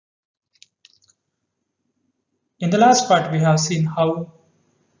In the last part, we have seen how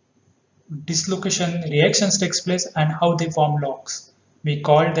dislocation reactions takes place and how they form logs. We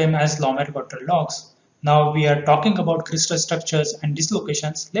call them as Lomer-Gotter logs. Now we are talking about crystal structures and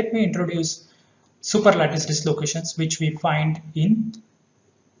dislocations. Let me introduce superlattice dislocations, which we find in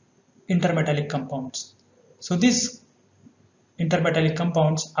intermetallic compounds. So these intermetallic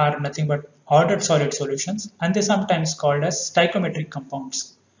compounds are nothing but ordered solid solutions, and they sometimes called as stoichiometric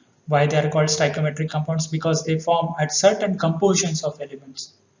compounds. Why they are called stoichiometric compounds? Because they form at certain compositions of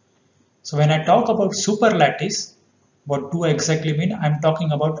elements. So when I talk about superlattice, what do I exactly mean? I'm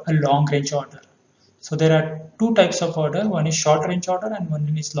talking about a long range order. So there are two types of order. One is short range order and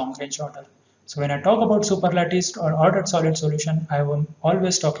one is long range order. So when I talk about superlattice or ordered solid solution, I am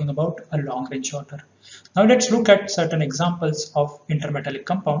always talking about a long range order. Now let's look at certain examples of intermetallic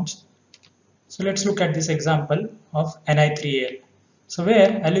compounds. So let's look at this example of Ni3Al. So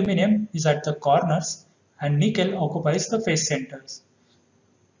where aluminum is at the corners and nickel occupies the face centers.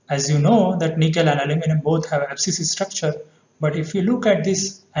 As you know that nickel and aluminum both have abscisic structure, but if you look at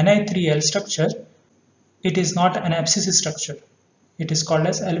this Ni3Al structure, it is not an abscisic structure. It is called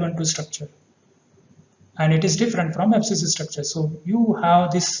as L12 structure. And it is different from abscisic structure. So you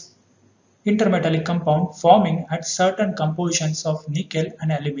have this intermetallic compound forming at certain compositions of nickel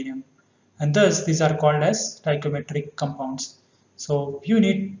and aluminum. And thus these are called as stoichiometric compounds. So you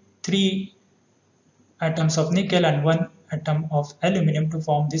need 3 atoms of nickel and 1 atom of aluminum to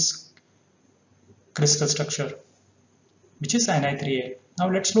form this crystal structure, which is Ni3Al.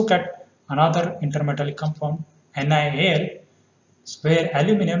 Now let's look at another intermetallic compound, NiAl, where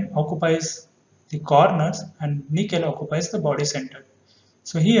aluminum occupies the corners and nickel occupies the body center.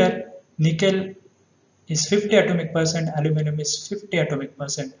 So here nickel is 50 atomic percent, aluminum is 50 atomic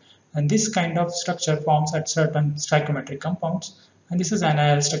percent, and this kind of structure forms at certain stoichiometric compounds, and this is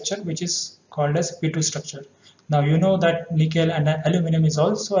NiAl structure, which is called as P2 structure. Now you know that nickel and aluminum is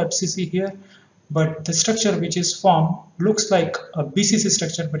also abscisic here, but the structure which is formed looks like a BCC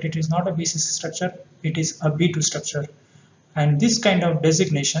structure, but it is not a BCC structure, it is a B2 structure. And this kind of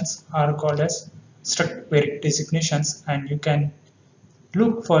designations are called as structure designations, and you can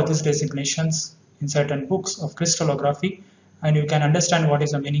look for these designations in certain books of crystallography, and you can understand what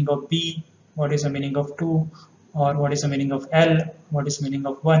is the meaning of B, what is the meaning of 2, or what is the meaning of L, what is the meaning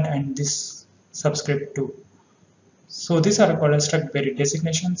of 1, and this subscript 2. So these are called as structure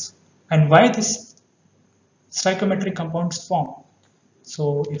designations. And why these stoichiometric compounds form?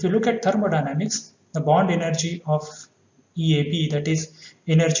 So if you look at thermodynamics, the bond energy of EAB, that is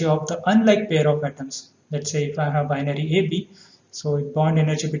energy of the unlike pair of atoms. Let's say if I have binary AB, so bond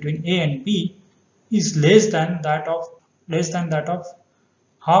energy between A and B is less than that of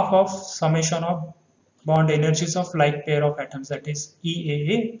half of summation of bond energies of like pair of atoms, that is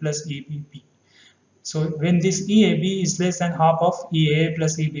EAA plus EBB. So when this EAB is less than half of EAA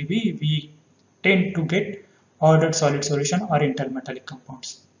plus EBB, we tend to get ordered solid solution or intermetallic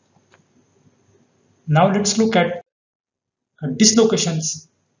compounds. Now let's look at dislocations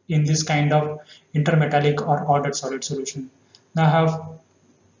in this kind of intermetallic or ordered solid solution. Now I have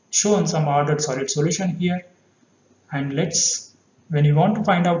shown some ordered solid solution here, and when you want to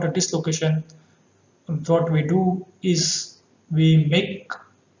find out a dislocation, what we do is we make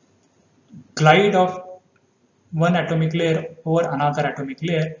glide of one atomic layer over another atomic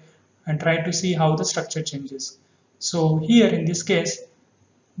layer and try to see how the structure changes. So here in this case,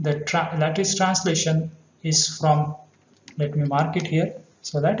 the lattice translation is from, let me mark it here.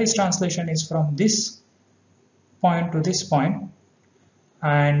 So lattice translation is from this point to this point,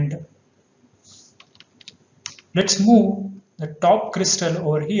 and let's move the top crystal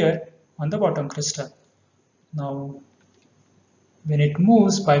over here on the bottom crystal. Now when it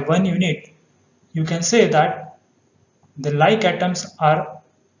moves by 1 unit, you can say that the like atoms are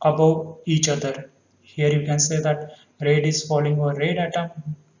above each other. Here you can say that red is falling over red atom,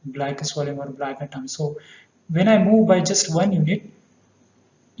 black is falling over black atom. So when I move by just 1 unit,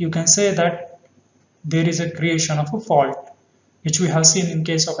 you can say that there is a creation of a fault, which we have seen in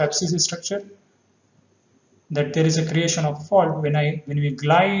case of abscisic structure, that there is a creation of fault when we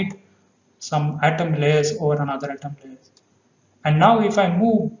glide some atom layers over another atom layers. And now if I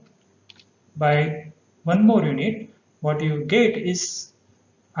move by 1 more unit, what you get is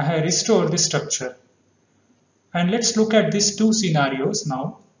I have restored this structure. And let's look at these two scenarios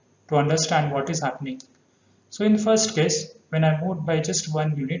now to understand what is happening. So in the first case, when I moved by just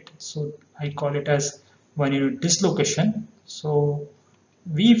 1 unit, so I call it as 1 unit dislocation. So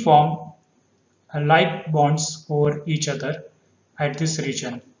we form like bonds over each other at this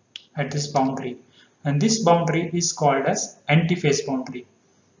region, at this boundary, and this boundary is called as antiphase boundary,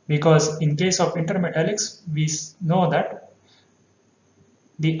 because in case of intermetallics we know that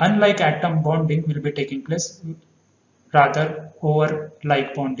the unlike atom bonding will be taking place rather over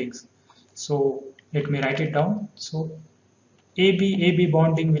like bondings. So let me write it down. So AB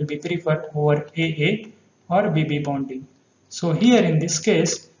bonding will be preferred over AA or BB bonding. So here in this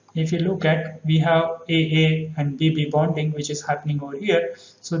case, if you look at, we have AA and BB bonding which is happening over here.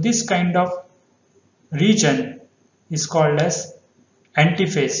 So this kind of region is called as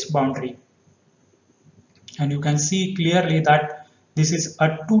antiphase boundary. And you can see clearly that this is a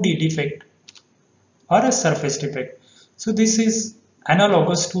 2D defect or a surface defect. So this is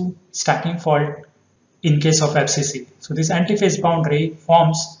analogous to stacking fault in case of FCC. So this antiphase boundary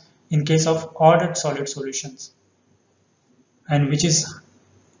forms in case of ordered solid solutions, and which is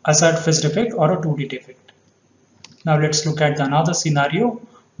a surface defect or a 2D defect. Now let's look at another scenario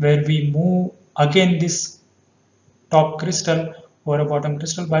where we move again this top crystal or a bottom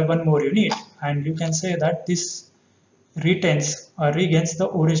crystal by one more unit, and you can say that this retains or regains the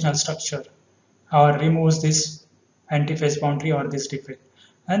original structure or removes this antiphase boundary or this defect.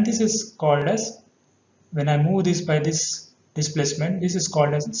 And this is called as, when I move this by this displacement, this is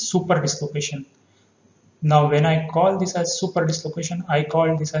called as super dislocation. Now when I call this as super dislocation, I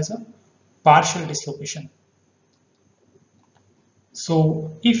call this as a partial dislocation.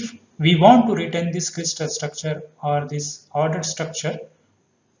 So if we want to retain this crystal structure or this ordered structure,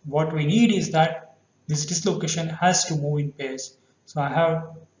 what we need is that this dislocation has to move in pairs. So I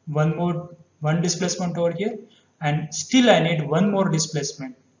have one displacement over here, and still I need one more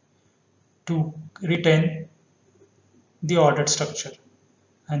displacement to retain the ordered structure,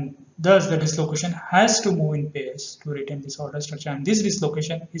 and thus the dislocation has to move in pairs to retain this ordered structure, and this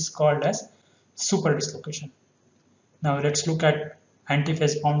dislocation is called as super dislocation. Now let's look at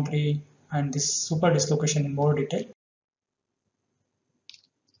antiphase boundary and this super dislocation in more detail.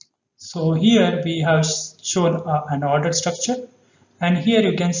 So here we have shown an ordered structure, and here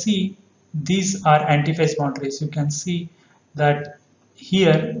you can see these are antiphase boundaries. You can see that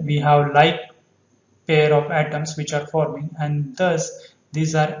here we have like pair of atoms which are forming, and thus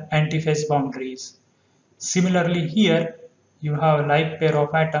these are antiphase boundaries. Similarly here you have like pair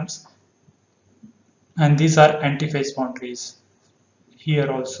of atoms, and these are antiphase boundaries here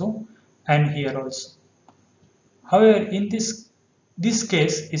also and here also. However, in this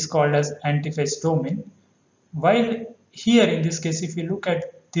case is called as antiphase domain, while here in this case, if you look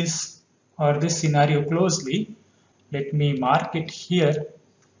at this or this scenario closely, let me mark it here.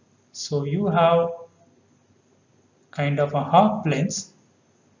 So you have kind of a half planes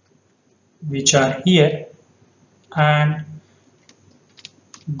which are here, and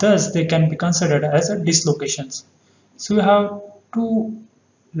thus they can be considered as a dislocations. So you have two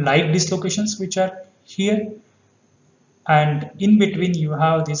like dislocations which are here, and in between you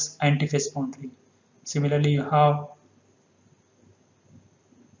have this antiphase boundary. Similarly, you have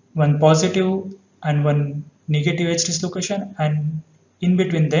one positive and one negative edge dislocation, and in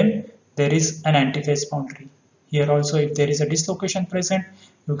between them there is an antiphase boundary. Here also, if there is a dislocation present,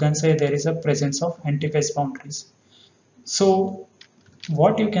 you can say there is a presence of antiphase boundaries. So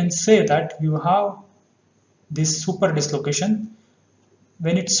what you can say that you have this super dislocation,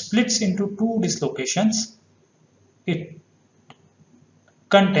 when it splits into two dislocations, it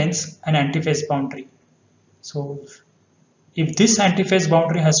contains an antiphase boundary. So if this antiphase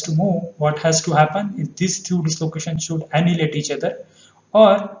boundary has to move, what has to happen is these two dislocations should annihilate each other,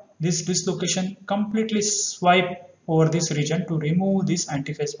 or this dislocation completely swipe over this region to remove this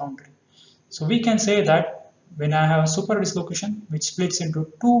antiphase boundary. So we can say that when I have super dislocation which splits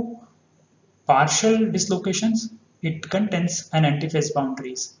into two partial dislocations, it contains an antiphase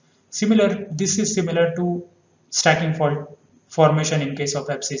boundaries. This is similar to stacking fault formation in case of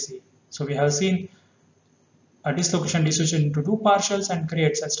FCC. So we have seen a dislocation dissociates into two partials and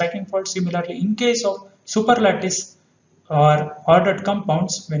creates a stacking fault. Similarly, in case of superlattice or ordered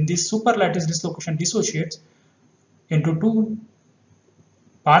compounds, when this superlattice dislocation dissociates into two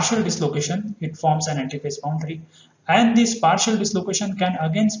partial dislocation, it forms an antiphase boundary, and this partial dislocation can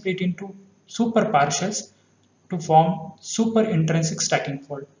again split into superpartials to form superintrinsic stacking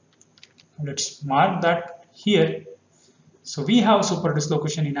fault. Let's mark that here. So we have super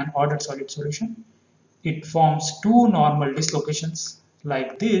dislocation in an ordered solid solution. It forms two normal dislocations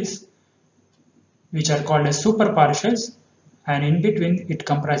like this, which are called as superpartials, and in between it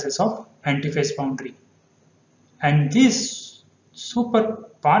comprises of antiphase boundary. And these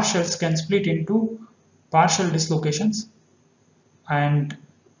superpartials can split into partial dislocations, and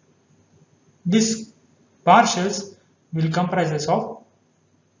these partials will comprises of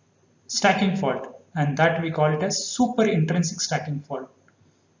stacking fault, and that we call it as superintrinsic stacking fault.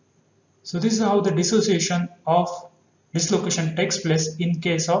 So this is how the dissociation of dislocation takes place in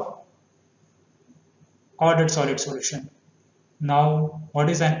case of ordered solid solution. Now, what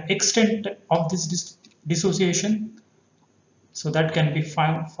is an extent of this dissociation? So that can be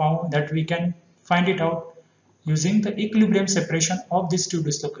found that we can find it out using the equilibrium separation of these two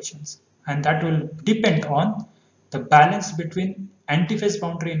dislocations, and that will depend on the balance between antiphase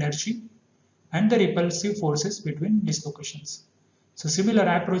boundary energy and the repulsive forces between dislocations. So similar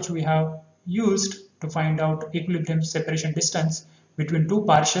approach we have used to find out equilibrium separation distance between two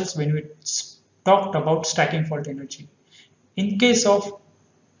partials when we talked about stacking fault energy. In case of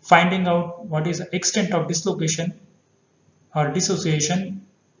finding out what is the extent of dislocation or dissociation,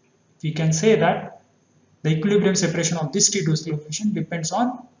 we can say that the equilibrium separation of this two dislocation depends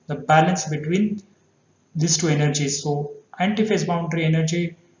on the balance between these two energies. So antiphase boundary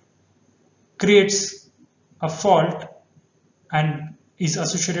energy creates a fault and is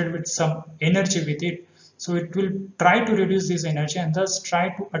associated with some energy with it. So it will try to reduce this energy and thus try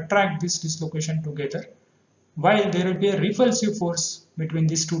to attract this dislocation together, while there will be a repulsive force between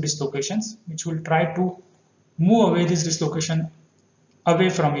these two dislocations which will try to move away this dislocation away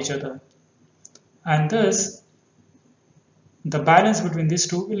from each other, and thus the balance between these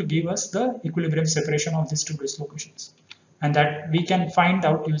two will give us the equilibrium separation of these two dislocations, and that we can find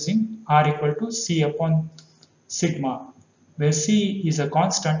out using R equal to C upon sigma, where C is a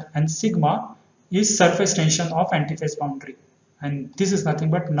constant and sigma is surface tension of antiphase boundary, and this is nothing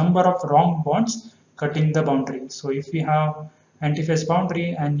but number of wrong bonds cutting the boundary. So if we have antiphase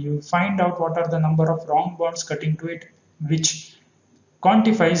boundary and you find out what are the number of wrong bonds cutting to it, which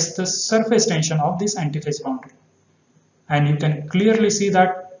quantifies the surface tension of this antiphase boundary, and you can clearly see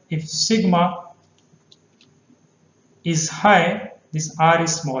that if sigma is high, this R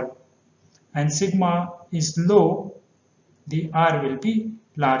is small, and sigma is low, the R will be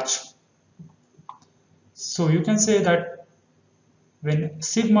large. So you can say that when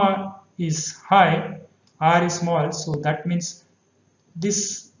sigma is high, R is small, so that means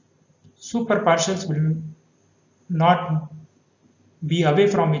this superpartials will not be away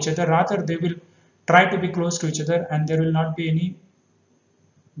from each other, rather they will try to be close to each other and there will not be any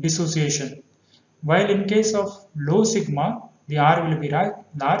dissociation. While in case of low sigma, the R will be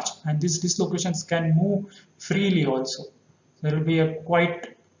large and these dislocations can move freely also. There will be a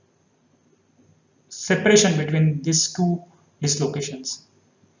quite separation between these two dislocations.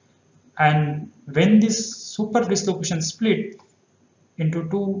 And when this super dislocation split into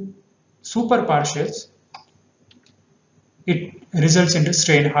two superpartials, it results into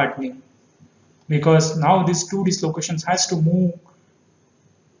strain hardening, because now these two dislocations has to move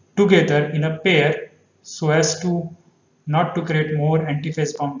together in a pair so as to not to create more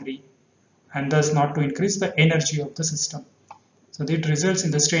antiphase boundary and thus not to increase the energy of the system. So it results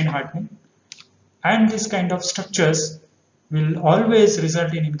in the strain hardening, and this kind of structures will always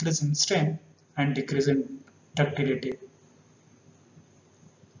result in increase in strain and decrease in ductility.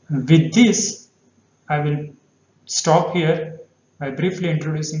 With this, I will stop here by briefly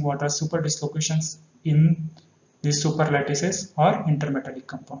introducing what are super dislocations in these superlattices or intermetallic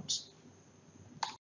compounds.